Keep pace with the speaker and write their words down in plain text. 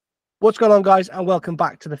What's going on, guys, and welcome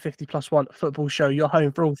back to the 50+1 Football Show, your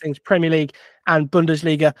home for all things Premier League and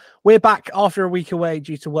Bundesliga. We're back after a week away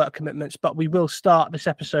due to work commitments, but we will start this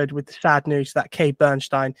episode with the sad news that Kay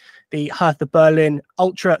Bernstein, the Hertha Berlin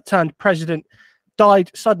ultra turned president, died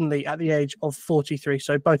suddenly at the age of 43.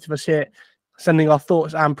 So both of us here sending our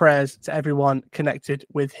thoughts and prayers to everyone connected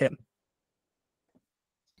with him.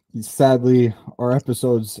 Sadly, our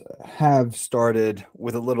episodes have started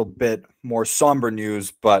with a little bit more somber news,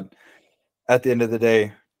 but at the end of the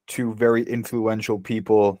day, two very influential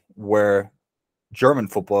people where German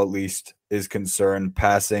football at least is concerned,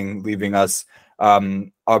 passing, leaving us.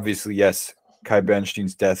 Obviously, yes, Kai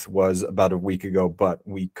Bernstein's death was about a week ago, but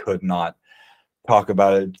we could not talk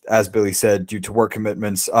about it, as Billy said, due to work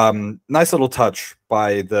commitments. Nice little touch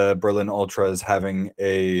by the Berlin Ultras having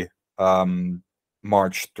a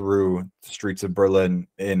march through the streets of Berlin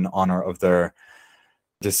in honor of their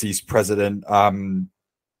deceased president.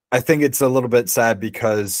 I think it's a little bit sad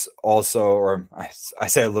because also, or I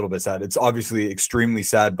say a little bit sad, it's obviously extremely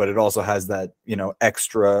sad, but it also has that,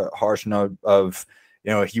 extra harsh note of,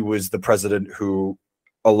 he was the president who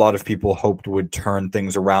a lot of people hoped would turn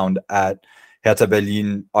things around at Hertha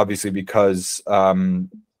Berlin, obviously because,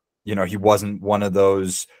 he wasn't one of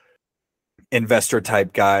those investor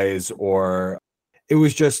type guys, or it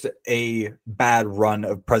was just a bad run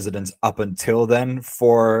of presidents up until then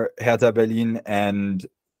for Hertha Berlin. And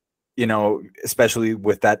especially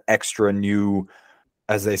with that extra new,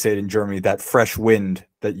 as they say it in Germany, that fresh wind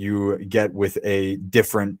that you get with a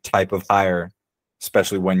different type of hire,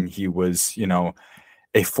 especially when he was,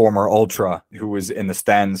 a former ultra who was in the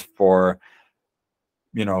stands for,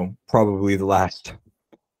 probably the last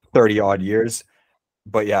 30 odd years.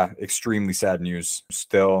 But yeah, extremely sad news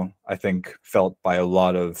still, I think, felt by a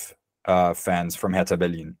lot of fans from Hertha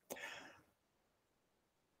Berlin.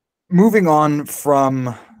 Moving on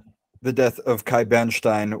from the death of Kai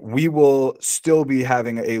Bernstein, we will still be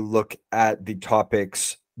having a look at the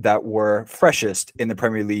topics that were freshest in the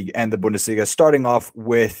Premier League and the Bundesliga, starting off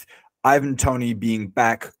with Ivan Toney being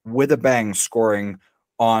back with a bang, scoring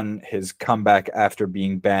on his comeback after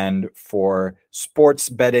being banned for sports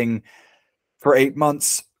betting for 8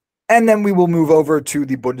 months. And then we will move over to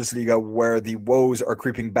the Bundesliga, where the woes are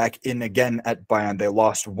creeping back in again at Bayern. They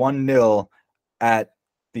lost 1-0 at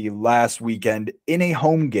the last weekend in a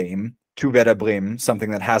home game to Werder Bremen,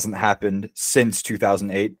 something that hasn't happened since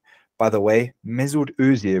 2008. By the way, Mesut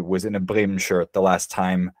Özil was in a Bremen shirt the last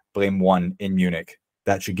time Bremen won in Munich.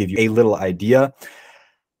 That should give you a little idea.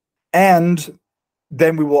 And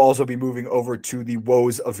then we will also be moving over to the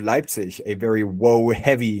woes of Leipzig, a very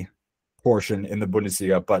woe-heavy portion in the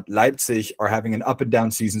Bundesliga. But Leipzig are having an up and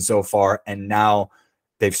down season so far, and now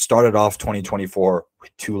they've started off 2024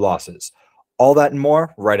 with 2 losses. All that and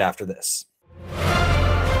more right after this.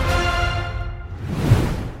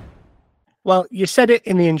 Well, you said it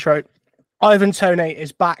in the intro. Ivan Toney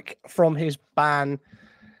is back from his ban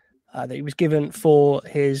that he was given for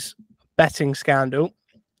his betting scandal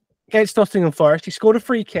against Nottingham Forest. He scored a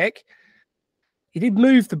free kick. He did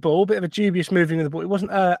move the ball, a bit of a dubious moving of the ball. It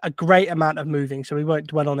wasn't a great amount of moving, so we won't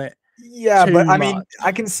dwell on it. Yeah, but I mean,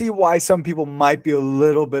 I can see why some people might be a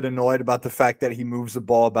little bit annoyed about the fact that he moves the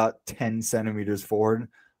ball about 10 centimeters forward.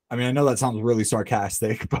 I mean, I know that sounds really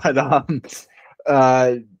sarcastic, but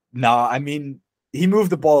no, I mean, he moved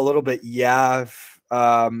the ball a little bit. Yeah.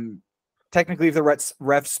 Technically, if the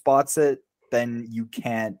ref spots it, then you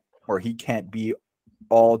can't, or he can't be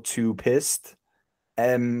all too pissed.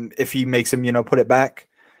 And if he makes him, put it back,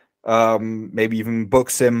 maybe even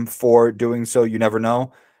books him for doing so, you never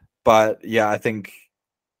know. But yeah, I think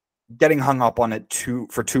getting hung up on it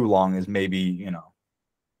for too long is maybe,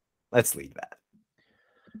 let's leave that.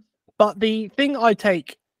 But the thing I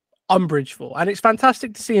take umbrage for, and it's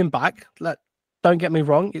fantastic to see him back. Don't get me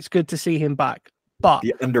wrong, it's good to see him back. But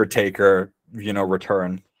the Undertaker,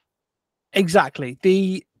 return. Exactly.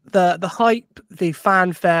 The hype, the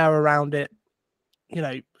fanfare around it.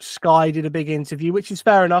 Sky did a big interview, which is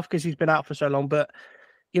fair enough because he's been out for so long. But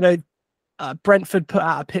Brentford put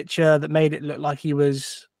out a picture that made it look like he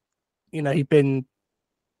was, he'd been,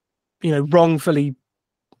 wrongfully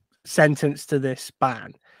sentenced to this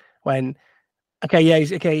ban. When,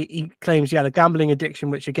 he claims he had a gambling addiction,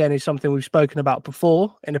 which again is something we've spoken about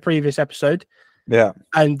before in a previous episode. Yeah,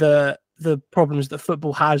 and the problems that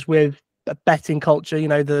football has with the betting culture.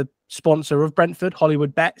 The sponsor of Brentford,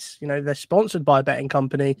 Hollywood Bets, they're sponsored by a betting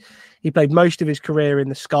company. He played most of his career in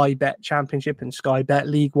the Sky Bet Championship and Sky Bet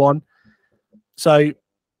League One. So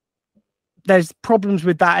there's problems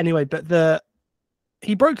with that anyway, but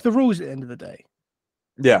he broke the rules at the end of the day.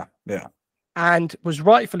 Yeah. and was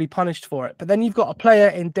rightfully punished for it. But then you've got a player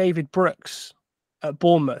in David Brooks at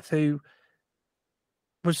Bournemouth who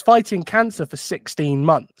was fighting cancer for 16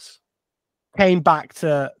 months, came back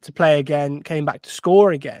to play again, came back to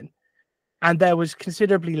score again, and there was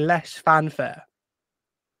considerably less fanfare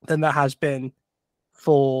than there has been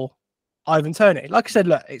for Ivan Toney. Like I said,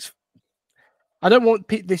 look, I don't want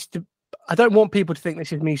people to think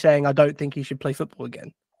this is me saying I don't think he should play football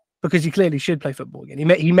again, because he clearly should play football again.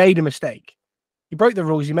 He made a mistake. He broke the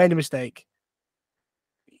rules. He made a mistake.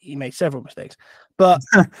 He made several mistakes, but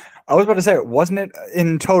I was about to say, wasn't it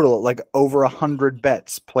in total like over 100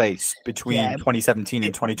 bets placed between 2017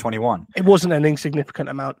 and 2021? It wasn't an insignificant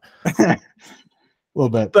amount. A little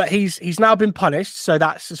bit. But he's now been punished, so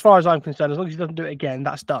that's, as far as I'm concerned, as long as he doesn't do it again,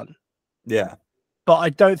 that's done. Yeah. But I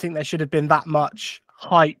don't think there should have been that much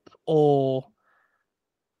hype or,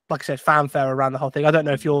 like I said, fanfare around the whole thing. I don't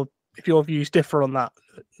know if your views differ on that.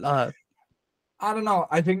 I don't know.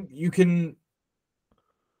 I think you can.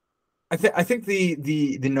 I think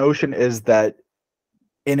the notion is that,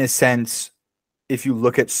 in a sense, if you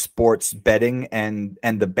look at sports betting and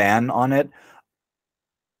the ban on it,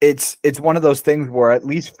 it's one of those things where, at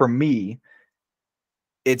least for me,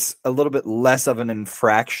 it's a little bit less of an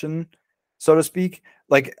infraction, so to speak.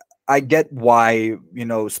 Like, I get why,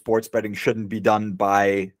 sports betting shouldn't be done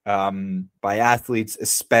by athletes,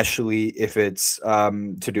 especially if it's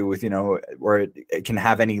to do with, where it can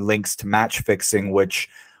have any links to match fixing, which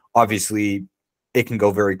obviously it can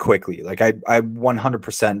go very quickly. Like, I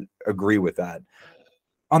 100% agree with that.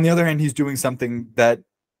 On the other hand, he's doing something that,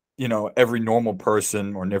 every normal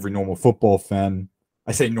person or every normal football fan,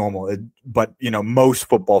 I say normal, but, most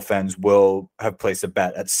football fans will have placed a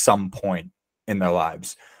bet at some point in their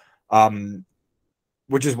lives.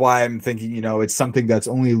 Which is why I'm thinking, it's something that's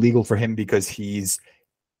only legal for him because he's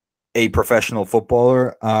a professional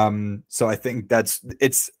footballer. So I think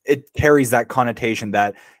it carries that connotation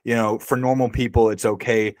that, for normal people, it's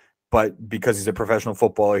okay, but because he's a professional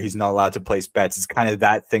footballer, he's not allowed to place bets. It's kind of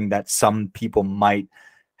that thing that some people might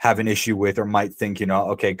have an issue with, or might think,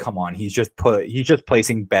 okay, come on, he's just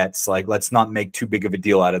placing bets. Like, let's not make too big of a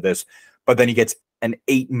deal out of this. But then he gets an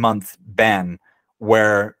 8-month ban,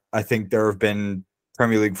 where I think there have been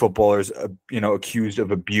Premier League footballers, accused of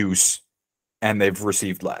abuse, and they've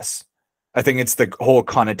received less. I think it's the whole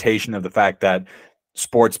connotation of the fact that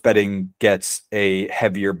sports betting gets a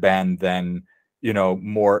heavier ban than,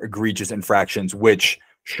 more egregious infractions, which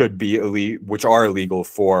are illegal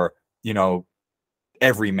for,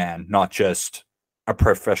 every man, not just a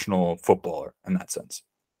professional footballer in that sense.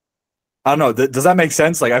 I don't know. Does that make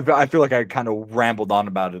sense? Like, I feel like I kind of rambled on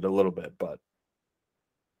about it a little bit, but.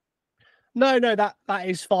 No, that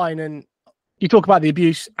is fine. And you talk about the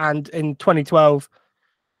abuse, and in 2012,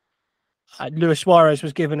 Luis Suarez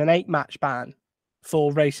was given an 8-match ban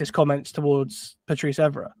for racist comments towards Patrice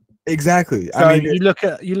Evra. Exactly. So I mean,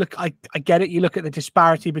 I get it. You look at the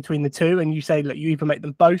disparity between the two, and you say, look, you either make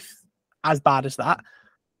them both as bad as that,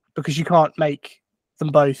 because you can't make them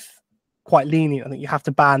both quite lenient. I think you have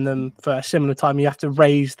to ban them for a similar time. You have to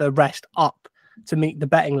raise the rest up to meet the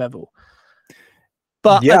betting level.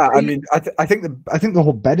 But yeah, I mean, I think the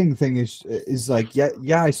whole betting thing is like,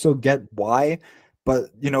 yeah, I still get why,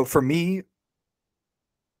 but for me,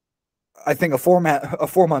 I think a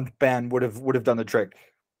 4-month ban would have done the trick.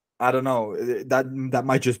 I don't know, that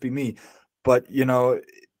might just be me, but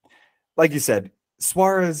like you said,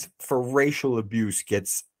 Suarez for racial abuse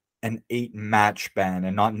gets an 8-match ban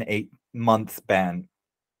and not an 8-month ban,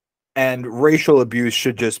 and racial abuse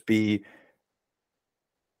should just be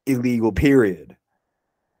illegal, period.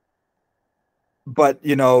 But,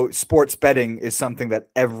 sports betting is something that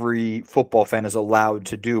every football fan is allowed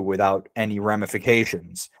to do without any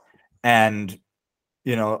ramifications. And,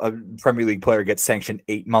 a Premier League player gets sanctioned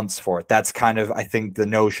 8 months for it. That's kind of, I think, the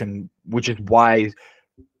notion, which is why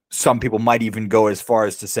some people might even go as far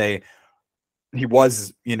as to say he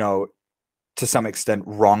was, to some extent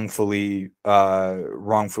wrongfully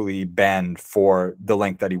banned for the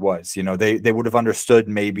length that he was. They would have understood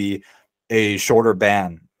maybe a shorter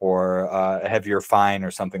ban or a heavier fine or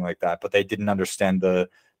something like that, but they didn't understand the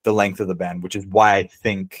length of the ban, which is why I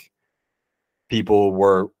think people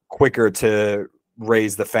were quicker to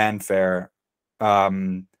raise the fanfare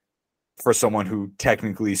for someone who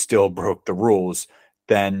technically still broke the rules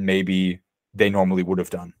than maybe they normally would have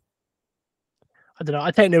done. I don't know.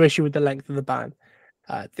 I take no issue with the length of the ban.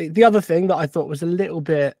 The other thing that I thought was a little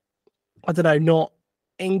bit, I don't know, not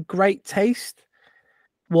in great taste,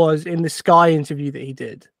 was in the Sky interview that he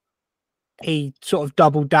did. He sort of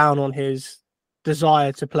doubled down on his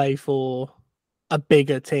desire to play for a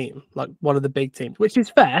bigger team, like one of the big teams, which is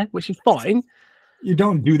fair, which is fine. You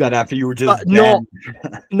don't do that after you were just but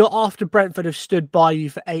not after Brentford have stood by you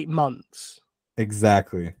for 8 months.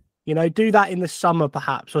 Exactly. Do that in the summer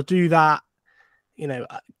perhaps, or do that,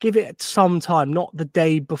 give it some time, not the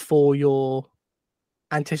day before your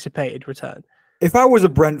anticipated return. If I was a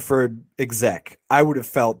Brentford exec, I would have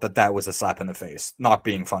felt that was a slap in the face, not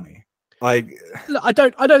being funny. Like, look, I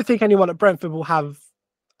don't think anyone at Brentford will have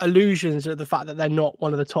illusions at the fact that they're not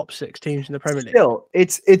one of the top 6 teams in the Premier League. Still,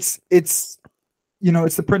 it's it's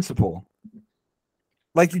the principle.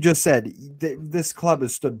 Like you just said, this club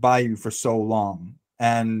has stood by you for so long,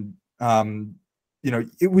 and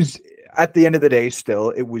it was, at the end of the day, still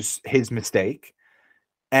it was his mistake,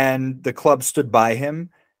 and the club stood by him,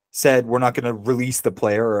 said we're not going to release the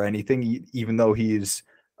player or anything, even though he's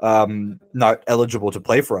not eligible to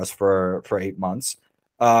play for us for 8 months.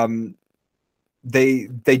 They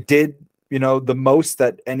did the most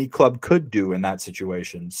that any club could do in that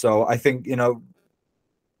situation. So I think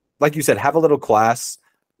like you said, have a little class.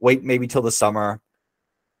 Wait maybe till the summer.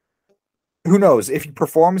 Who knows? If he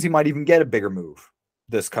performs, he might even get a bigger move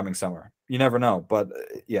this coming summer. You never know. But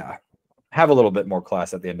yeah, have a little bit more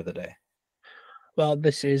class at the end of the day. Well,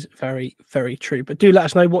 this is very, very true. But do let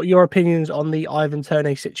us know what your opinions on the Ivan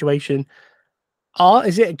Toney situation are.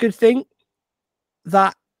 Is it a good thing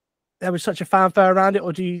that there was such a fanfare around it,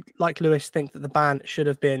 or do you, like Lewis, think that the ban should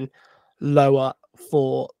have been lower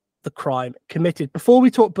for the crime committed? Before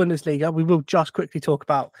we talk Bundesliga, we will just quickly talk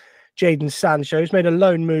about Jadon Sancho. He's made a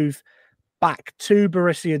loan move back to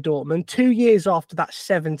Borussia Dortmund 2 years after that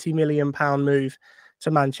 £70 million move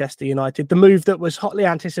to Manchester United. The move that was hotly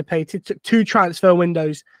anticipated, took 2 transfer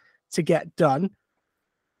windows to get done.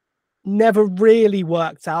 Never really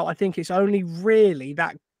worked out. I think it's only really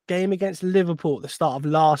that game against Liverpool at the start of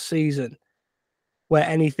last season where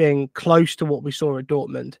anything close to what we saw at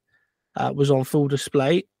Dortmund was on full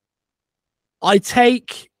display. I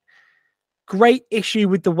take great issue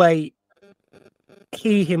with the way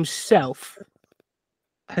he himself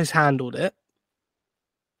has handled it,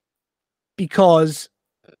 because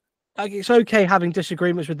it's okay having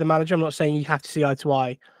disagreements with the manager. I'm not saying you have to see eye to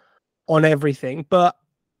eye on everything, but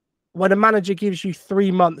when a manager gives you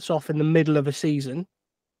 3 months off in the middle of a season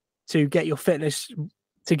to get your fitness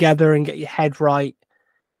together and get your head right,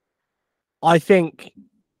 I think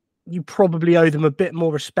you probably owe them a bit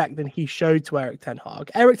more respect than he showed to Erik ten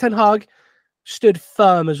Hag. Erik ten Hag stood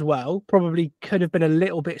firm as well, probably could have been a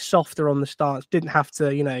little bit softer on the stance, didn't have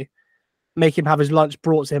to, make him have his lunch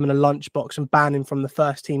brought to him in a lunchbox and ban him from the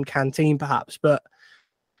first team canteen perhaps. But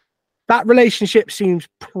that relationship seems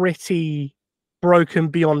pretty broken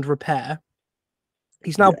beyond repair.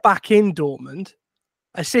 He's now back in Dortmund,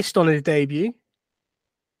 assist on his debut,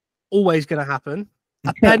 always going to happen.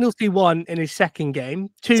 A penalty won in his second game,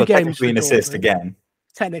 2 games for an assist again.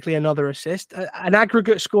 Technically another assist, an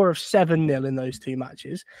aggregate score of 7-0 in those 2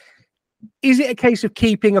 matches. Is it a case of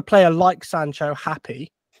keeping a player like Sancho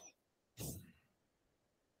happy?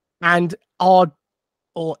 And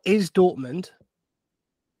is Dortmund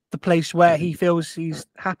the place where he feels he's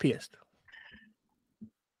happiest?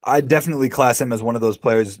 I definitely class him as one of those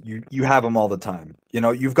players. You have him all the time.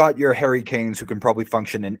 You've got your Harry Kanes who can probably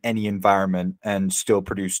function in any environment and still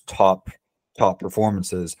produce top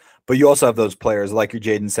performances. But you also have those players like your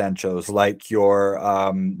Jadon Sanchos, like your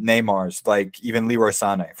Neymars, like even Leroy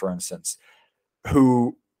Sané, for instance,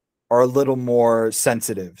 who are a little more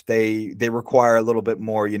sensitive. They require a little bit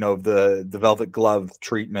more, the velvet glove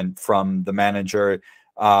treatment from the manager.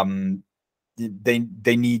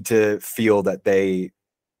 They need to feel that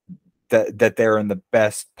that they're in the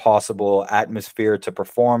best possible atmosphere to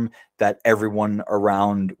perform, that everyone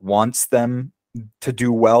around wants them to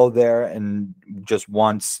do well there and just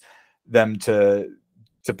wants them to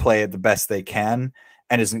play at the best they can,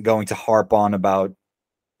 and isn't going to harp on about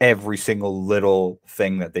every single little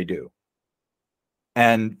thing that they do.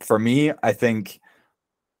 And for me, I think,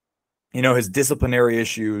 his disciplinary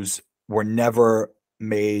issues were never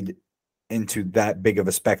made into that big of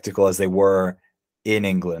a spectacle as they were in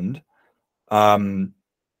England.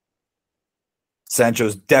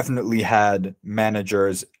 Sancho's definitely had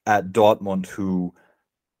managers at Dortmund who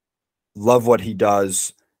love what he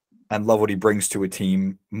does and love what he brings to a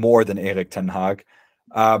team more than Erik ten Hag.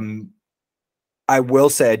 I will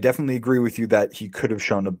say I definitely agree with you that he could have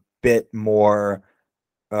shown a bit more,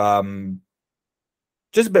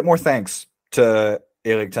 just a bit more thanks to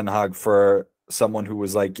Erik ten Hag for someone who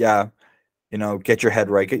was like, get your head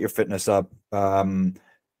right, get your fitness up.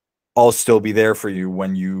 I'll still be there for you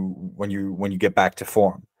when you get back to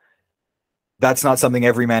form. That's not something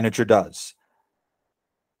every manager does.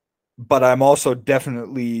 But I'm also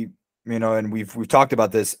definitely, and we've talked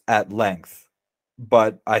about this at length,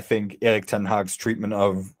 but I think Erik Ten Hag's treatment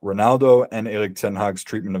of Ronaldo and Erik Ten Hag's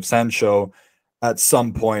treatment of Sancho at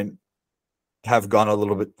some point have gone a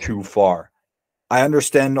little bit too far. I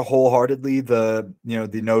understand wholeheartedly the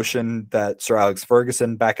notion that Sir Alex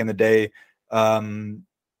Ferguson back in the day kind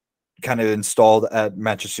of installed at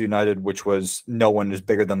Manchester United, which was no one is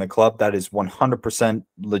bigger than the club. That is 100%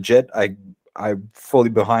 legit. I'm fully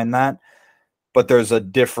behind that. But there's a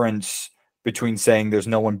difference between saying there's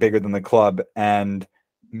no one bigger than the club and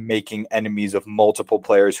making enemies of multiple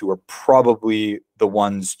players who are probably the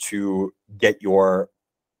ones to get your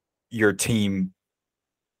team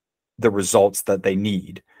the results that they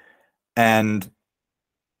need. And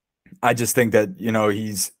I just think that,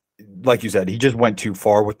 he's, like you said, he just went too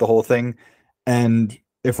far with the whole thing. And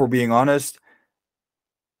if we're being honest,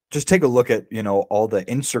 just take a look at, all the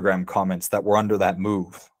Instagram comments that were under that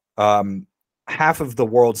move. Half of the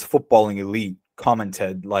world's footballing elite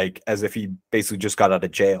commented like as if he basically just got out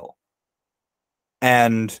of jail.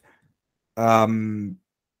 And the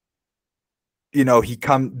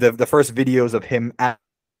first videos of him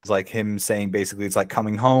like him saying basically it's like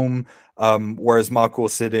coming home. Where's Marco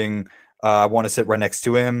sitting? I want to sit right next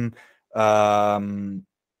to him.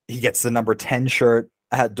 He gets the number 10 shirt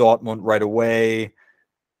at Dortmund right away.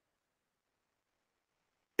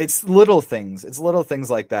 It's little things. It's little things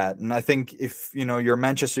like that. And I think if, you're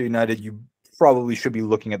Manchester United, you probably should be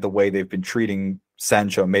looking at the way they've been treating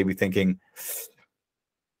Sancho, maybe thinking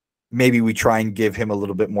maybe we try and give him a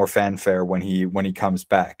little bit more fanfare when he comes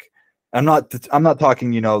back. I'm not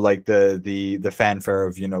talking, like the fanfare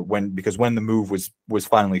of, because when the move was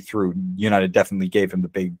finally through, United definitely gave him the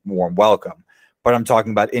big warm welcome. But I'm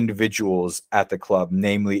talking about individuals at the club,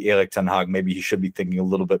 namely Erik Ten Hag. Maybe he should be thinking a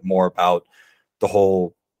little bit more about the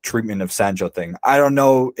whole treatment of Sancho thing. I don't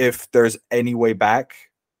know if there's any way back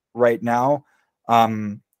right now.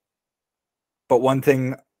 But one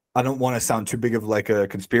thing, I don't want to sound too big of like a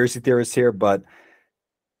conspiracy theorist here, but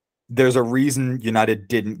there's a reason United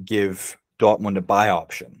didn't give Dortmund a buy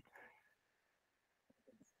option.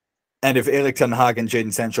 And if Erik Ten Hag and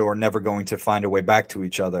Jadon Sancho are never going to find a way back to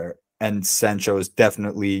each other, and Sancho is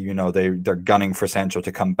definitely, they're gunning for Sancho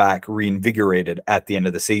to come back reinvigorated at the end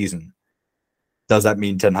of the season, does that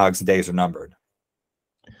mean Ten Hag's days are numbered?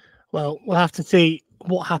 Well, we'll have to see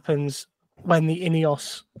what happens when the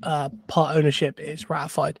Ineos part ownership is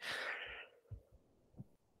ratified.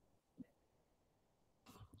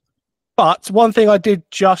 But one thing I did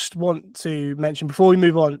just want to mention before we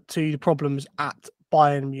move on to the problems at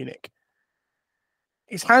Bayern Munich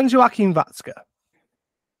is Hans-Joachim Watzke.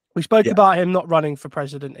 We spoke about him not running for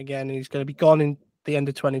president again, and he's going to be gone in the end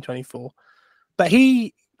of 2024. But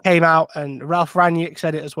he came out, and Ralf Rangnick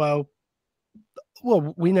said it as well.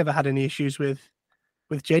 Well, we never had any issues with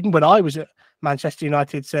Jadon. When I was at Manchester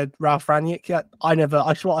United, said Ralf Rangnick,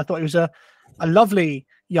 I thought he was a lovely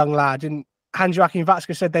young lad. And Hans-Joachim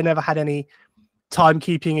Watzke said they never had any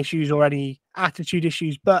timekeeping issues or any attitude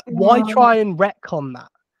issues. But why try and retcon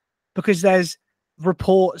that? Because there's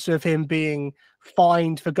reports of him being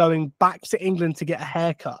fined for going back to England to get a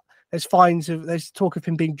haircut. There's talk of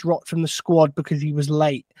him being dropped from the squad because he was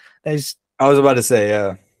late. I was about to say,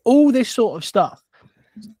 yeah, all this sort of stuff.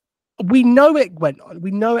 We know it went on.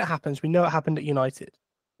 We know it happens. We know it happened at United.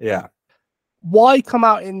 Yeah. Why come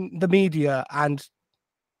out in the media and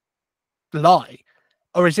lie?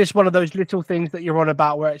 Or is this one of those little things that you're on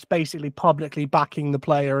about where it's basically publicly backing the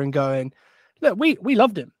player and going, look, we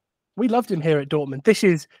loved him. We loved him here at Dortmund. This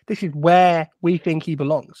is where we think he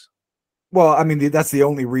belongs. Well, I mean, that's the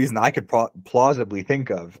only reason I could plausibly think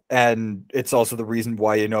of. And it's also the reason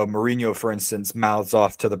why, Mourinho, for instance, mouths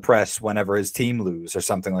off to the press whenever his team lose or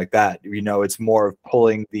something like that. It's more of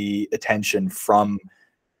pulling the attention from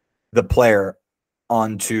the player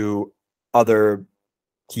onto other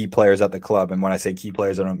key players at the club. And when I say key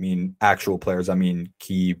players, I don't mean actual players. I mean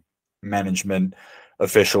key management,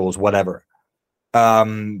 officials, whatever.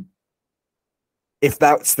 If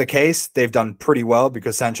that's the case, they've done pretty well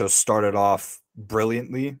because Sancho started off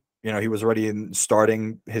brilliantly. He was already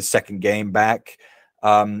starting his second game back.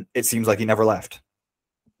 It seems like he never left.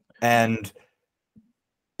 And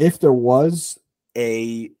if there was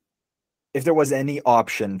any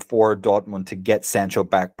option for Dortmund to get Sancho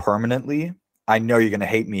back permanently, I know you're going to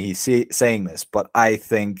hate me saying this, but I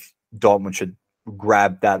think Dortmund should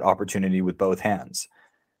grab that opportunity with both hands.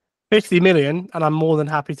 50 million, and I'm more than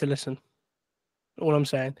happy to listen. All I'm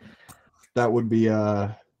saying. That would be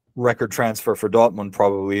a record transfer for Dortmund,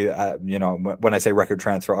 probably. When I say record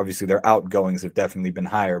transfer, obviously their outgoings have definitely been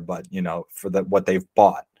higher, but for what they've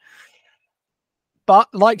bought. But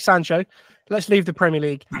like Sancho, let's leave the Premier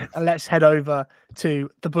League and let's head over to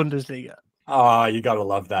the Bundesliga. Ah, you gotta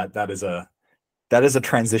love that. That is a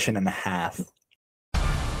transition and a half.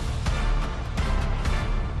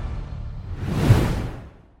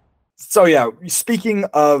 So yeah, speaking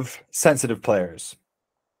of sensitive players,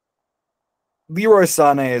 Leroy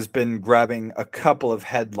Sané has been grabbing a couple of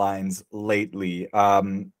headlines lately.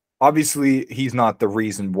 Obviously, he's not the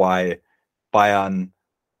reason why Bayern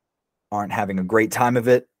aren't having a great time of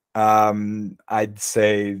it. I'd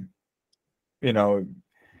say,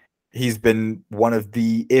 he's been one of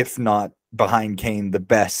the, if not behind Kane, the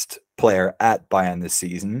best player at Bayern this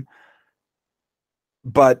season.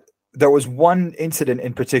 But there was one incident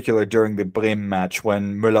in particular during the Bremen match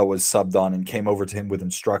when Müller was subbed on and came over to him with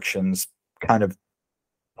instructions, kind of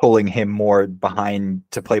pulling him more behind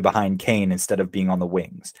to play behind Kane instead of being on the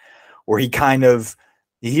wings, where he hears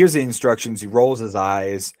the instructions, he rolls his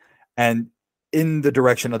eyes, and in the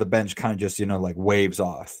direction of the bench kind of just, like waves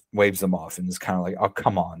them off, and is kind of like, oh,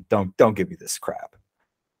 come on, don't give me this crap.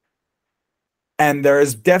 And there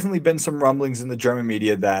has definitely been some rumblings in the German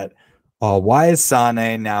media that, why is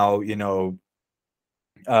Sané now,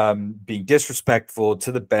 being disrespectful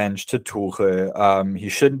to the bench, to Tuchel? He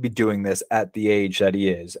shouldn't be doing this at the age that he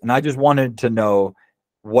is. And I just wanted to know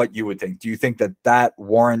what you would think. Do you think that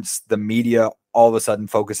warrants the media all of a sudden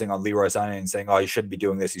focusing on Leroy Sané and saying, oh, he shouldn't be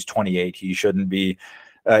doing this, he's 28, he shouldn't be,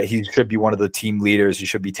 he should be one of the team leaders, he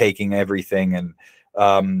should be taking everything?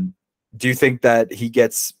 And do you think that he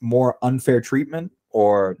gets more unfair treatment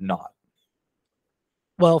or not?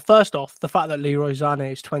 Well, first off, the fact that Leroy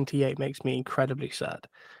Sané is 28 makes me incredibly sad.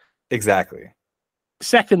 Exactly.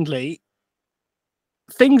 Secondly,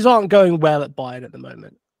 things aren't going well at Bayern at the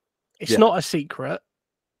moment. It's not a secret,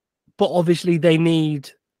 but obviously they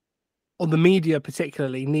need, or the media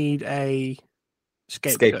particularly, need a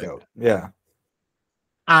scapegoat. Yeah.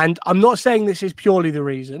 And I'm not saying this is purely the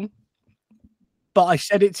reason, but I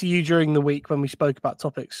said it to you during the week when we spoke about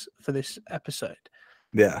topics for this episode.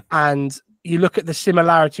 Yeah. And you look at the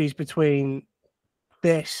similarities between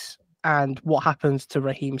this and what happens to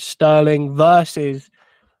Raheem Sterling versus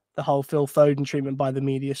the whole Phil Foden treatment by the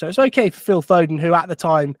media. So it's okay for Phil Foden, who at the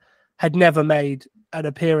time had never made an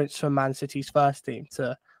appearance for Man City's first team,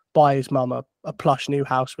 to buy his mum a plush new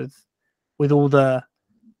house with all the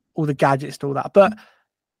gadgets and all that. But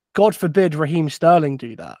God forbid Raheem Sterling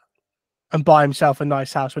do that and buy himself a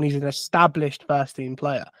nice house when he's an established first team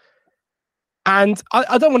player. And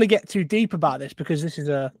I don't want to get too deep about this because this is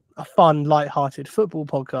a fun, light-hearted football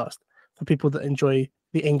podcast for people that enjoy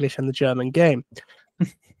the English and the German game.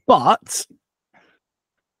 But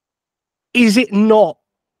is it not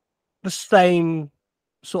the same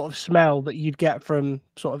sort of smell that you'd get from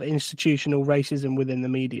sort of institutional racism within the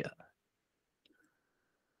media?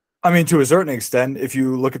 I mean, to a certain extent, if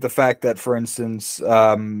you look at the fact that, for instance,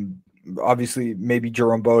 obviously maybe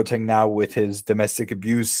Jerome Boateng now with his domestic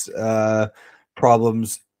abuse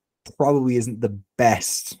problems probably isn't the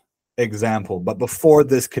best example. But before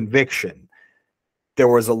this conviction, there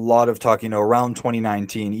was a lot of talk, around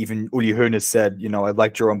 2019, even Uli Hoeneß said, I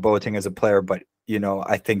like Jerome Boateng as a player, but,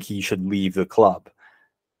 I think he should leave the club.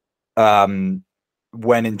 When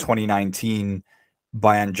in 2019,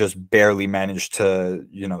 Bayern just barely managed to,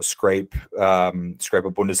 scrape a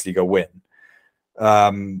Bundesliga win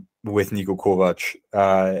with Niko Kovac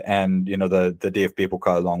and, the DFB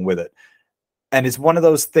Pokal along with it. And it's one of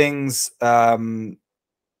those things where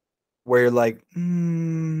you're like,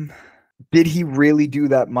 did he really do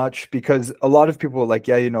that much? Because a lot of people are like,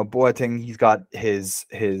 yeah, Boateng, he's got his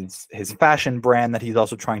fashion brand that he's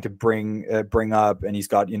also trying to bring up, and he's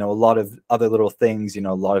got a lot of other little things, a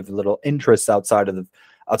lot of little interests outside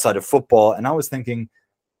of football. And I was thinking,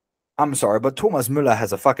 I'm sorry, but Thomas Müller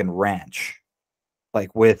has a fucking ranch,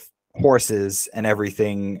 like with horses and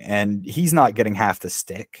everything, and he's not getting half the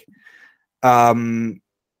stick. I'm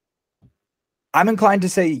inclined to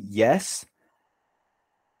say yes.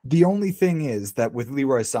 The only thing is that with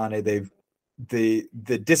Leroy Sané,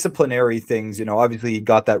 the disciplinary things, obviously he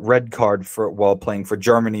got that red card while playing for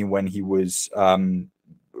Germany when he was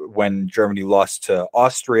when Germany lost to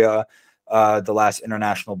Austria the last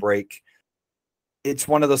international break. It's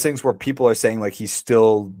one of those things where people are saying like he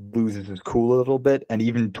still loses his cool a little bit, and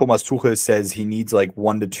even Thomas Tuchel says he needs like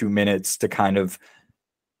 1 to 2 minutes to kind of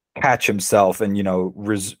catch himself and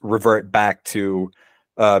revert back to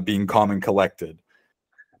being calm and collected.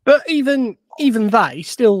 But even that, he's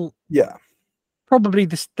still probably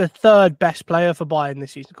the third best player for Bayern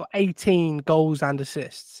this season. He's got 18 goals and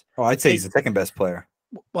assists. Oh, I'd say he's the second best player.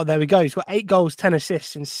 Well, there we go. He's got 8 goals, 10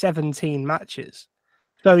 assists in 17 matches.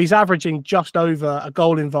 So he's averaging just over a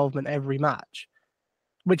goal involvement every match.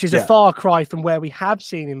 which is a far cry from where we have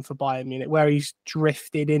seen him for Bayern Munich, where he's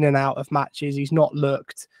drifted in and out of matches. He's not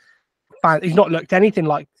looked anything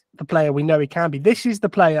like the player we know he can be. This is the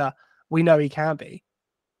player we know he can be.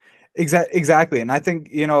 Exactly. And I think,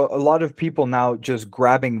 a lot of people now just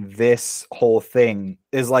grabbing this whole thing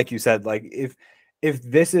is, like you said, like if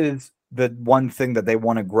this is the one thing that they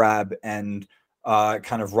want to grab and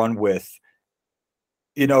kind of run with,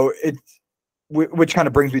 which kind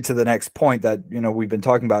of brings me to the next point that, we've been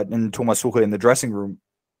talking about in Thomas Tuchel in the dressing room.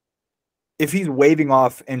 If he's waving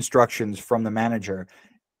off instructions from the manager,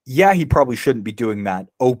 yeah, he probably shouldn't be doing that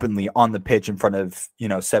openly on the pitch in front of,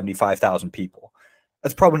 75,000 people.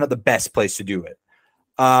 That's probably not the best place to do it.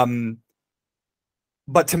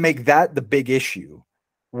 But to make that the big issue,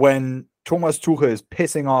 when Thomas Tuchel is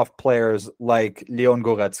pissing off players like Leon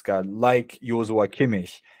Goretzka, like Joshua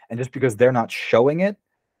Kimmich, and just because they're not showing it,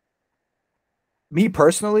 me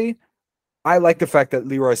personally, I like the fact that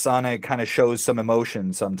Leroy Sané kind of shows some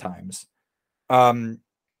emotion sometimes.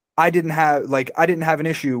 I didn't have an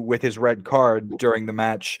issue with his red card during the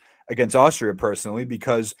match against Austria personally,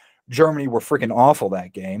 because Germany were freaking awful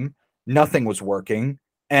that game. Nothing was working.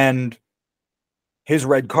 And his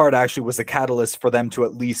red card actually was the catalyst for them to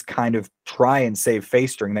at least kind of try and save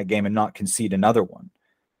face during that game and not concede another one.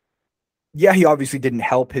 Yeah, he obviously didn't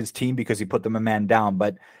help his team because he put them a man down.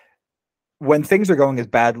 But when things are going as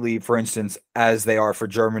badly, for instance, as they are for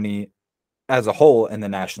Germany as a whole in the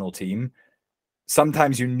national team,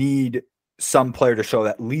 sometimes you need some player to show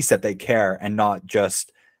at least that they care and not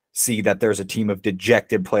just see that there's a team of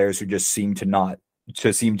dejected players who just seem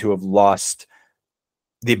to have lost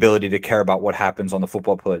the ability to care about what happens on the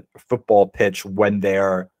football pitch when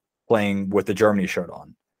they're playing with the Germany shirt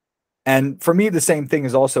on. And for me, the same thing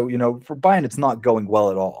is also, for Bayern, it's not going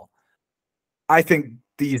well at all. I think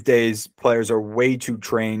these days players are way too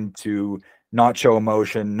trained to not show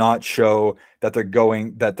emotion, not show that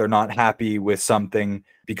they're not happy with something,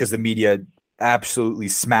 because the media absolutely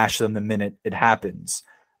smash them the minute it happens.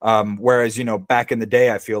 Whereas, back in the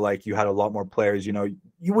day, I feel like you had a lot more players, you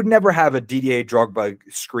would never have a Didier Drogba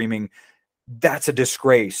screaming, "That's a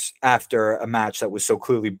disgrace," after a match that was so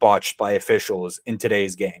clearly botched by officials in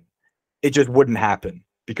today's game. It just wouldn't happen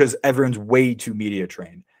because everyone's way too media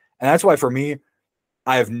trained. And that's why for me,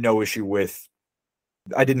 I didn't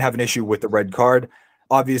have an issue with the red card.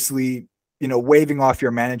 Obviously, waving off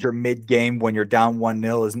your manager mid-game when you're down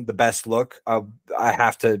 1-0 isn't the best look. I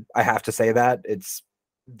have to say that.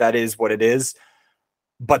 That is what it is.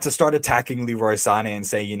 But to start attacking Leroy Sané and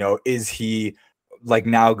say, is he like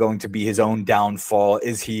now going to be his own downfall?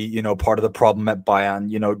 Is he, part of the problem at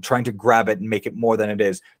Bayern, trying to grab it and make it more than it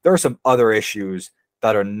is? There are some other issues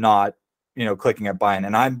that are not, clicking at Bayern.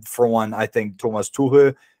 And for one, I think Thomas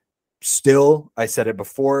Tuchel still, I said it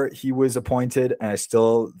before he was appointed, and I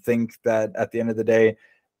still think that at the end of the day,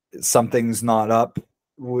 something's up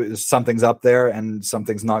there and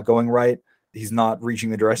something's not going right. He's not reaching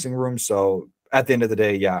the dressing room. So at the end of the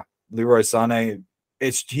day, yeah, Leroy Sané,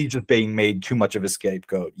 he's just being made too much of a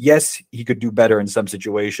scapegoat. Yes, he could do better in some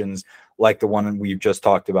situations like the one we've just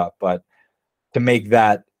talked about, but to make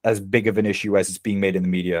that as big of an issue as it's being made in the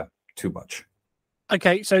media, too much.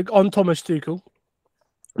 Okay, so on Thomas Tuchel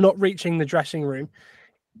not reaching the dressing room,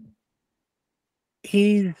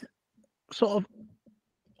 he sort of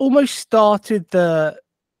almost started the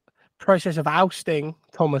process of ousting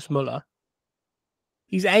Thomas Muller.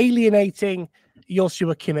 He's alienating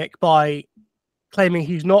Joshua Kimmich by claiming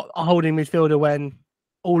he's not a holding midfielder when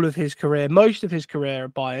most of his career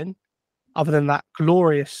at Bayern, other than that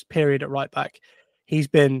glorious period at right back, he's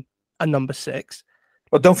been a number 6.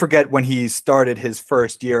 Well, don't forget when he started his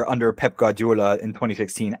first year under Pep Guardiola in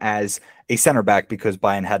 2016 as a center back because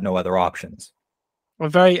Bayern had no other options.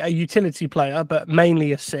 A utility player, but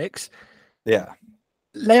mainly a 6. Yeah.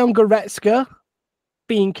 Leon Goretzka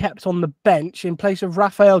being kept on the bench in place of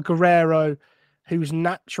Rafael Guerreiro, whose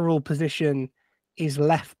natural position is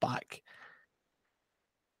left back.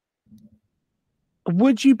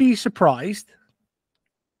 Would you be surprised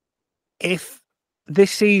if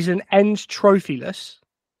this season ends trophyless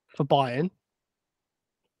for Bayern?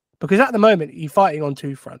 Because at the moment, you're fighting on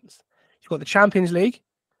two fronts. You've got the Champions League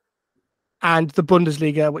and the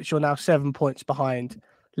Bundesliga, which you're now 7 points behind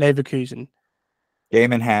Leverkusen.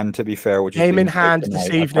 Game in hand, to be fair. Game in hand this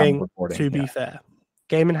evening, to be fair.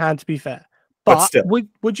 Game in hand, to be fair. But still,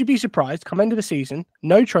 would you be surprised, come end of the season,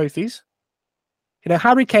 no trophies?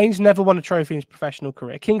 Harry Kane's never won a trophy in his professional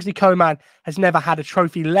career. Kingsley Coman has never had a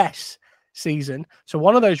trophy-less season. So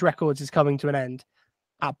one of those records is coming to an end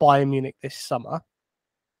at Bayern Munich this summer.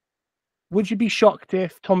 Would you be shocked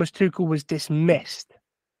if Thomas Tuchel was dismissed?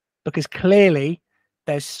 Because clearly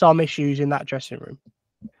there's some issues in that dressing room.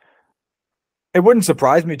 It wouldn't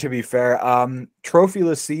surprise me, to be fair.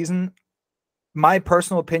 Trophyless season, my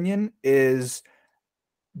personal opinion is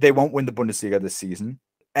they won't win the Bundesliga this season.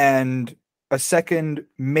 And a second,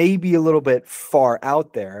 maybe a little bit far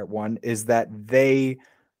out there one, is that they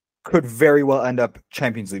could very well end up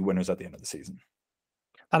Champions League winners at the end of the season.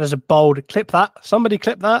 That is a bold clip. That somebody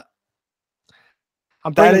clip that.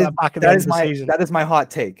 I'm bringing that back at the end of the season. That is my hot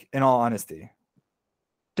take, in all honesty.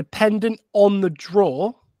 Dependent on the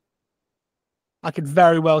draw, I could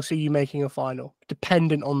very well see you making a final.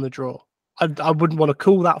 Dependent on the draw, I wouldn't want to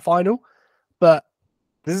call that final, but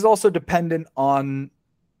this is also dependent on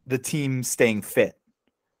the team staying fit,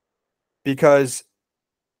 because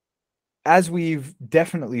as we've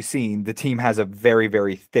definitely seen, the team has a very,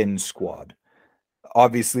 very thin squad.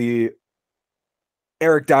 Obviously,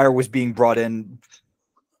 Eric Dyer was being brought in.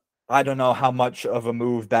 I don't know how much of a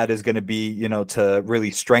move that is going to be, to really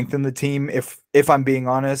strengthen the team, if I'm being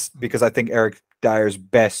honest, because I think Eric Dyer's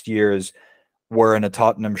best years were in a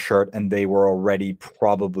Tottenham shirt, and they were already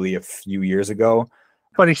probably a few years ago.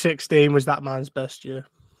 2016 was that man's best year.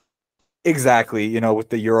 Exactly, with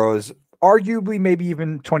the Euros, arguably maybe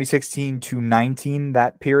even 2016 to 19,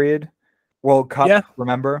 that period. World Cup, yeah.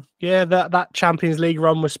 Remember? Yeah, that Champions League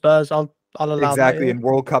run with Spurs, I'll allow exactly. that. In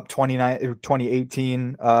World Cup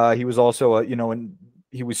 2018, he was also, and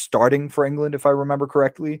he was starting for England, if I remember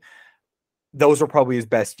correctly. Those were probably his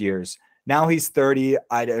best years. Now he's 30.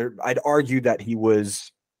 I'd argue that he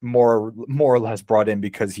was more or less brought in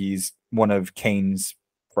because he's one of Kane's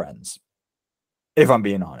friends, if I'm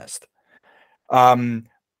being honest.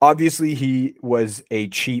 Obviously, he was a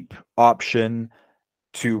cheap option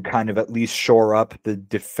to kind of at least shore up the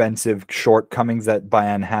defensive shortcomings that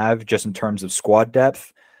Bayern have, just in terms of squad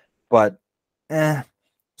depth. But,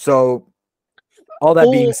 so all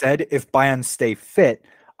that being said, if Bayern stay fit,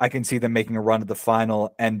 I can see them making a run at the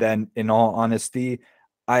final. And then, in all honesty,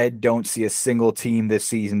 I don't see a single team this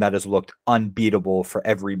season that has looked unbeatable for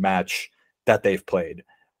every match that they've played.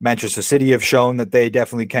 Manchester City have shown that they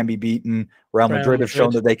definitely can be beaten. Real Madrid have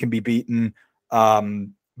shown that they can be beaten.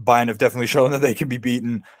 Bayern have definitely shown that they can be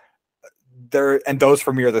beaten. And those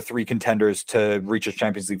for me are the three contenders to reach a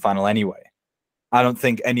Champions League final anyway. I don't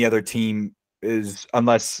think any other team is,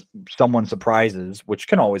 unless someone surprises, which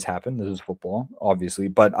can always happen. This is football, obviously,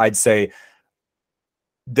 but I'd say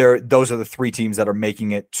those are the three teams that are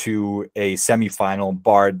making it to a semifinal,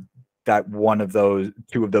 barred that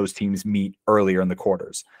two of those teams meet earlier in the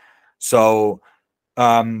quarters. So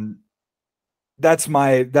that's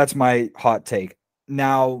my hot take.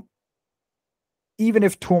 Now, even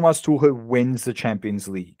if Thomas Tuchel wins the Champions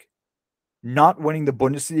League, not winning the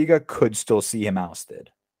Bundesliga could still see him ousted.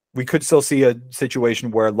 We could still see a situation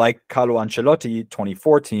where, like Carlo Ancelotti,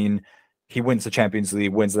 2014, he wins the Champions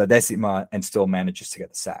League, wins La Decima, and still manages to get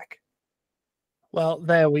the sack. Well,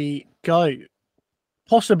 there we go.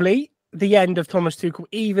 Possibly the end of Thomas Tuchel,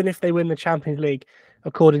 even if they win the Champions League,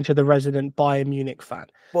 according to the resident Bayern Munich fan.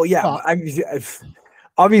 Well, yeah,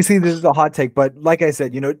 obviously this is a hot take, but like I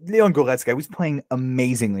said, Leon Goretzka was playing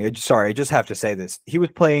amazingly. I just have to say this. He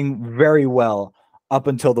was playing very well up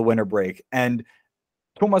until the winter break. And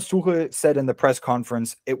Thomas Tuchel said in the press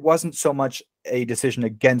conference, it wasn't so much a decision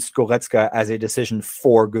against Goretzka as a decision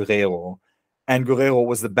for Guerrero. And Guerrero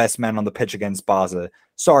was the best man on the pitch against Basel.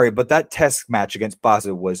 Sorry, but that test match against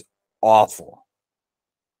Basel was awful.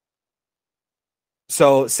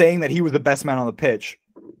 So saying that he was the best man on the pitch,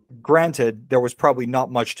 granted, there was probably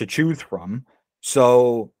not much to choose from.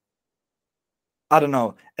 So I don't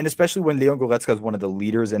know. And especially when Leon Goretzka is one of the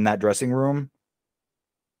leaders in that dressing room.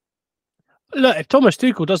 Look, if Thomas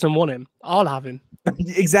Tuchel doesn't want him, I'll have him.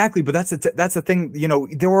 Exactly, but that's the thing.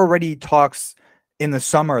 There were already talks in the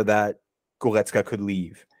summer that Goretzka could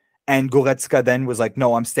leave. And Goretzka then was like,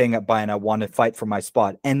 no, I'm staying at Bayern. I want to fight for my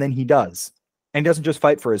spot. And then he does. And he doesn't just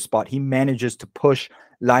fight for his spot. He manages to push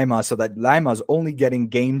Lima so that Lima's only getting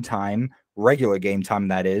game time, regular game time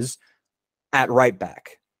that is, at right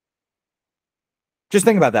back. Just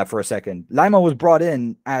think about that for a second. Lima was brought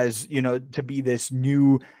in as, to be the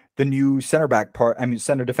new center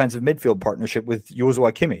defensive midfield partnership with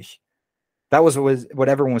Joshua Kimmich. That was what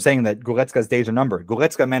everyone was saying, that Goretzka's days are numbered.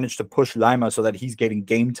 Goretzka managed to push Lima so that he's getting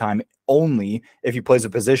game time only if he plays a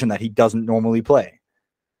position that he doesn't normally play.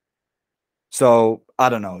 So, I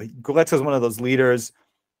don't know. Goretzka's one of those leaders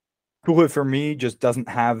who, for me, just doesn't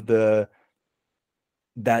have that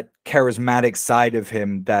charismatic side of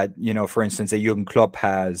him that, for instance, a Jurgen Klopp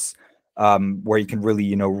has, where he can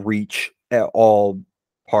really, reach all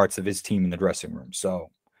parts of his team in the dressing room.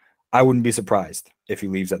 So I wouldn't be surprised if he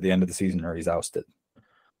leaves at the end of the season or he's ousted.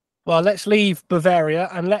 Well, let's leave Bavaria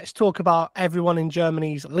and let's talk about everyone in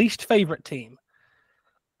Germany's least favorite team.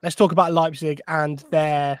 Let's talk about Leipzig and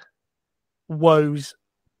their woes.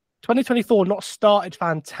 2024 not started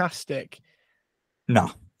fantastic.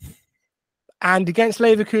 No. And against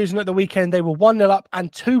Leverkusen at the weekend, they were 1-0 up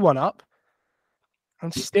and 2-1 up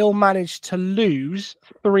and still managed to lose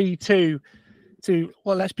 3-2 to,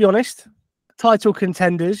 well, let's be honest, title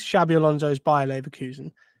contenders, Xabi Alonso's Bayer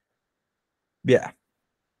Leverkusen. Yeah.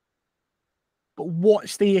 But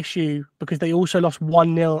what's the issue? Because they also lost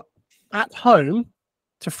 1-0 at home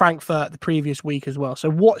to Frankfurt the previous week as well. So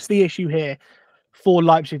what's the issue here for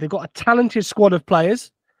Leipzig? They've got a talented squad of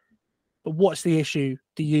players, but what's the issue,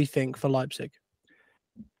 do you think, for Leipzig?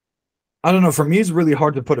 I don't know. For me, it's really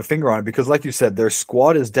hard to put a finger on it because, like you said, their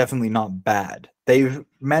squad is definitely not bad. They've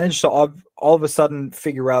managed to all of a sudden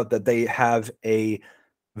figure out that they have a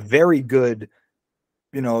very good,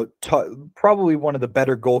 probably one of the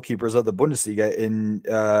better goalkeepers of the Bundesliga in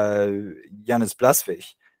Janis Blaswig,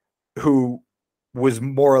 who was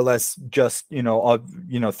more or less just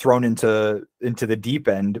thrown into the deep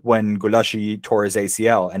end when Gulaschi tore his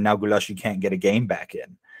ACL, and now Gulaschi can't get a game back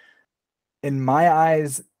in. In my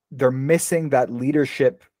eyes, they're missing that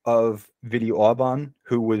leadership of Vidi Orban,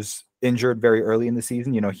 who was injured very early in the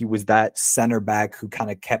season. He was that center back who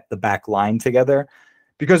kind of kept the back line together.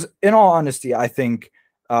 Because in all honesty, I think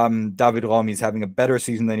David Raum is having a better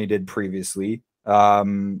season than he did previously.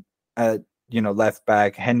 At left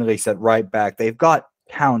back, Henrichs at right back. They've got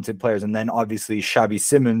talented players. And then obviously Xabi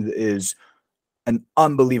Simons is an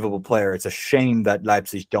unbelievable player. It's a shame that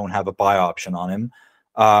Leipzig don't have a buy option on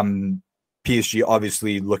him. PSG,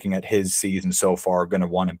 obviously, looking at his season so far, going to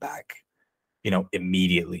want him back,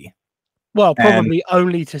 immediately. Well, probably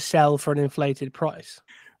only to sell for an inflated price.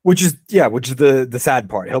 Which is the sad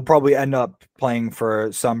part. He'll probably end up playing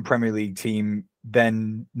for some Premier League team,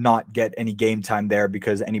 then not get any game time there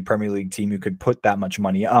because any Premier League team who could put that much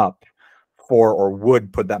money up for, or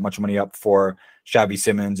would put that much money up for Xabi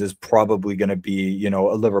Simons, is probably going to be,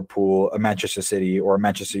 a Liverpool, a Manchester City, or a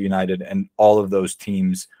Manchester United, and all of those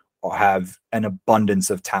teams have an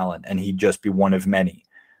abundance of talent, and he'd just be one of many.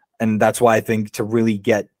 And that's why I think to really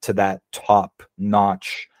get to that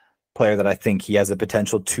top-notch player that I think he has the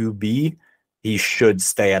potential to be, he should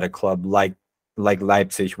stay at a club like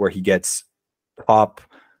Leipzig, where he gets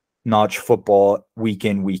top-notch football week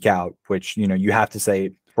in, week out, which, you have to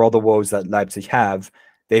say, for all the woes that Leipzig have,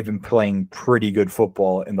 they've been playing pretty good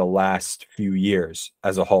football in the last few years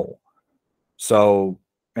as a whole. So,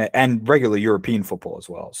 and regular European football as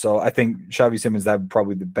well. So I think Xavi Simons, that would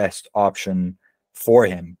probably the best option for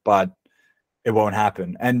him, but it won't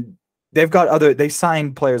happen. And they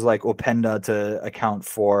signed players like Openda to account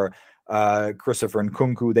for Christopher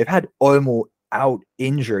Nkunku. They've had Olmo out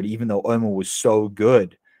injured, even though Olmo was so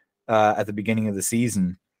good at the beginning of the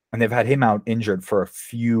season. And they've had him out injured for a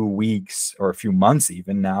few weeks or a few months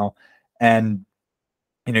even now. And,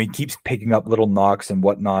 he keeps picking up little knocks and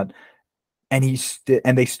whatnot. And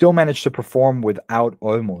they still managed to perform without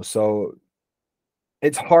Olmo. So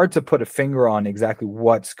it's hard to put a finger on exactly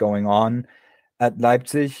what's going on at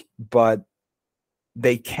Leipzig, but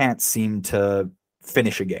they can't seem to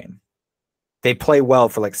finish a game. They play well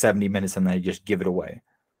for like 70 minutes and then they just give it away.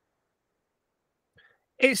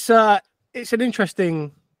 It's an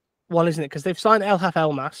interesting one, isn't it? Because they've signed Elhaf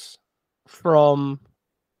Elmas from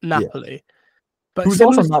Napoli, but who's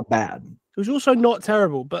also not bad. Who's also not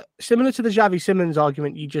terrible, but similar to the Xavi Simons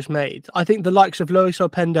argument you just made, I think the likes of Lois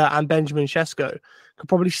Openda and Benjamin Sesko could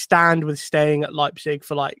probably stand with staying at Leipzig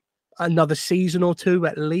for like another season or two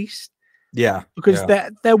at least. Yeah. Because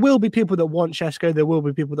there will be people that want Sesko, there will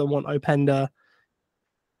be people that want Openda.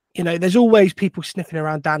 There's always people sniffing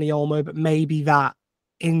around Danny Olmo, but maybe that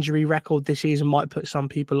injury record this season might put some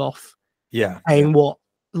people off paying what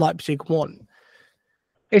Leipzig want.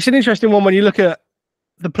 It's an interesting one when you look at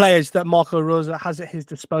the players that Marco Rosa has at his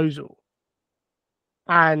disposal.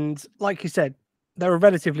 And like you said, they're a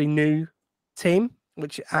relatively new team,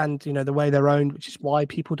 the way they're owned, which is why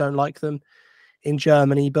people don't like them in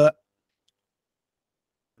Germany. But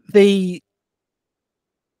the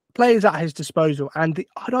players at his disposal, and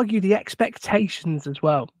I'd argue the expectations as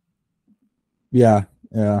well. Yeah.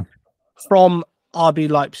 From RB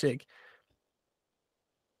Leipzig.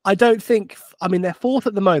 I don't think, they're fourth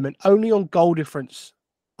at the moment, only on goal difference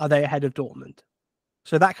are they ahead of Dortmund.